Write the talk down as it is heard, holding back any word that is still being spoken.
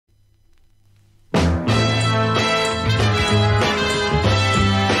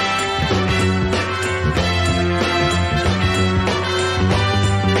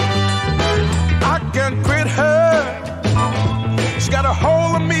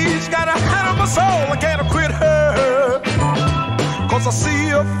me. She got a hand on my soul, I can't quit her. Cause I see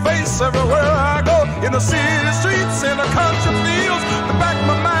her face everywhere I go. In the city streets, in the country fields. The back of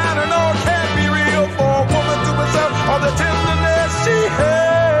my mind, I know it can't be real for a woman to possess all the tenderness she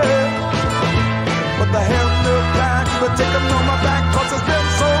had. But the hand look back, but taking on my back. Cause it's been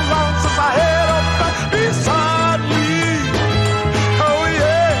so long since I had her back beside me. Oh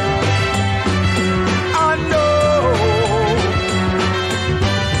yeah, I know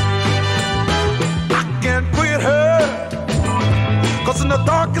I can't quit her. Cause in the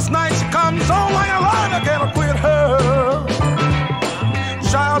darkest night she comes on like a light. I can't quit her.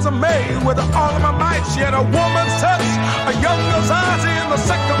 Trials are made with all of my might. She had a woman's touch, a young girl's eyes. In the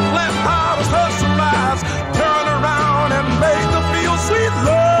second flat part was her surprise. Turn around and made her feel sweet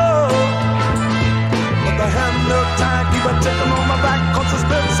love. But the hand looked tight, keep her taking on my back. Cause it's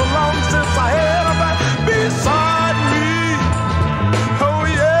been so long since I had her back beside me. Oh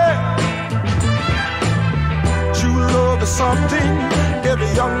yeah. True love is something every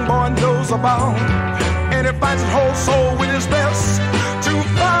young boy knows about. And he finds his whole soul with his best to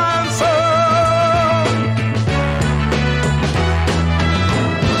find some.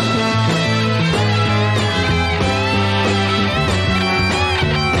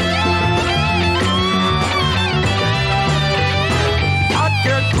 I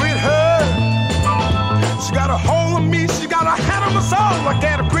can't quit her. She got a hold of me, she got a hand on my soul. I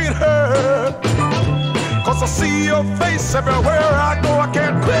can't quit her. Cause I see her face everywhere I go. I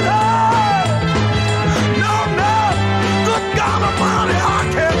can't quit her. No, no, good God Almighty, I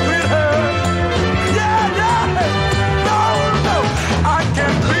can't